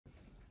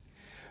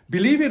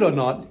Believe it or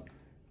not,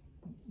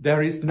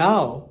 there is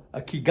now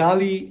a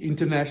Kigali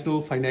International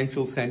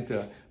Financial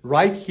Centre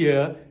right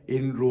here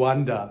in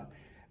Rwanda,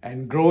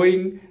 and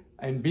growing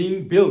and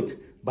being built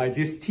by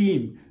this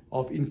team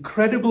of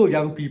incredible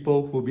young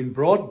people who've been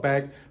brought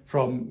back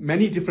from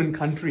many different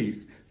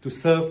countries to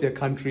serve their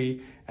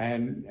country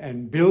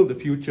and build the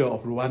future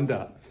of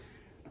Rwanda.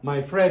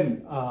 My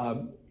friend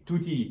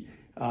Tuti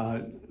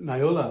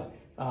Nayola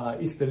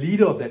is the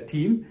leader of that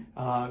team.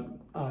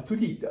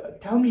 Tuti,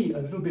 tell me a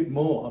little bit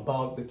more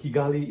about the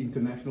Kigali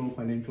International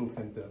Financial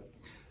Centre.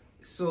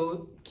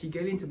 So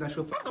Kigali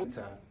International Financial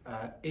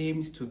Centre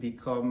aims to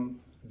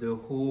become the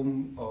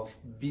home of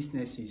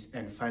businesses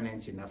and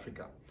finance in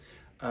Africa.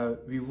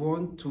 We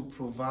want to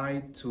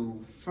provide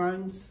to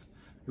funds,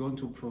 we want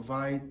to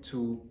provide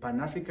to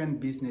Pan-African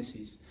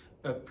businesses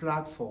a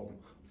platform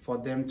for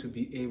them to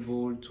be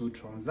able to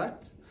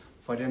transact,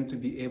 for them to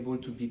be able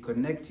to be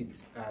connected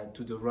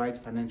to the right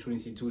financial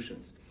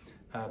institutions.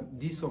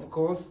 This, of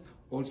course,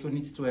 also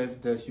needs to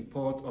have the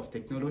support of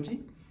technology.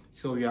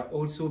 So we are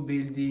also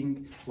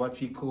building what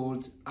we call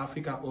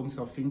Africa Homes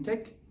of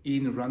Fintech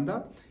in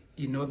Rwanda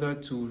in order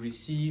to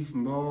receive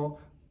more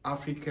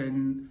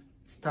African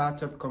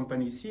startup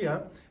companies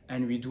here.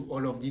 And we do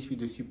all of this with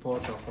the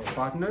support of our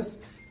partners,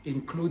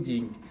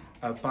 including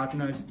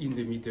partners in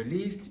the Middle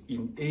East,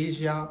 in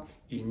Asia,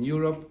 in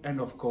Europe,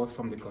 and of course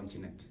from the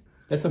continent.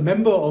 As a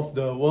member of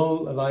the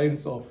World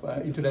Alliance of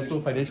International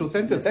Financial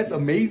Centers, yes, that's yes.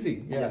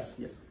 amazing. Yeah.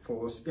 Yes.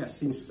 For us,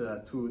 since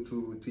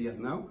two years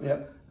now.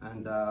 Yeah.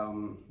 And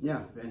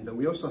and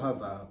we also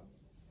have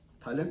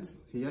talent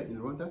here in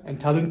Rwanda. And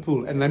talent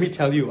pool. And let me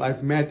tell you,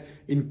 I've met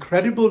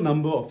incredible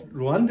number of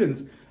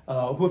Rwandans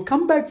who have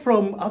come back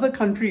from other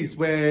countries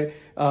where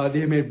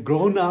they may have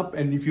grown up,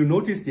 and if you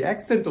notice the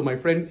accent of my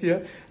friends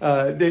here,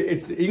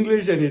 it's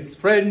English and it's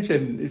French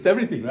and it's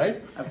everything,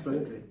 right?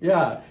 Absolutely.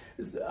 Yeah.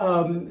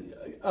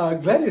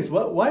 Gladys,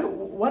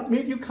 what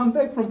made you come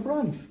back from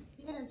France?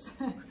 Yes.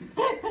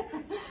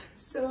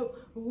 So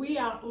we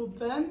are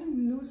open.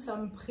 Nous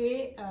sommes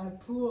prêts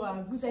pour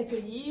vous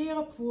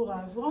accueillir, pour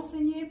vous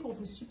renseigner, pour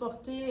vous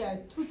supporter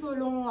tout au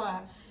long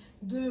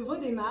de vos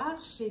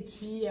démarches. Et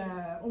puis,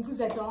 on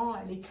vous attend,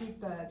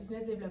 l'équipe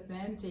Business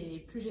Development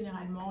et plus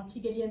généralement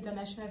Kigali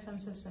International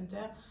Financial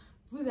Centre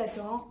vous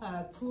attend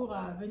pour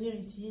venir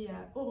ici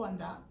au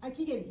Rwanda, à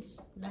Kigali.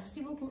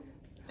 Merci beaucoup.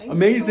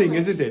 Amazing,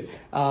 isn't it?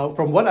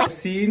 From what I've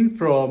seen,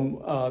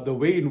 from the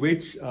way in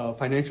which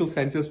financial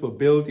centers were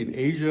built in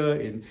Asia,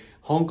 in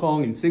Hong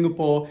Kong, in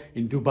Singapore,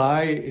 in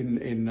Dubai,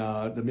 in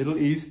the Middle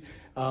East,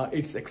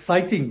 it's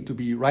exciting to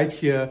be right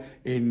here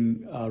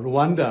in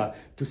Rwanda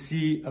to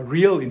see a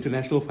real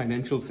international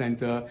financial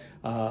center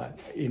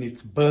in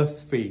its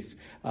birth phase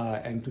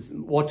and to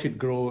watch it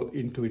grow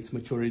into its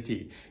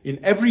maturity. In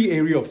every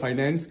area of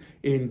finance,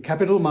 in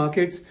capital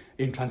markets,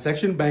 in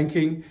transaction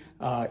banking,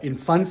 in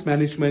funds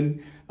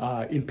management,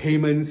 in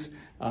payments,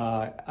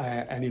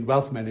 and in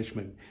wealth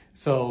management.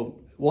 So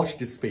watch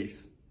this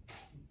space.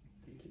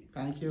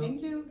 Thank you.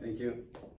 Thank you. Thank you.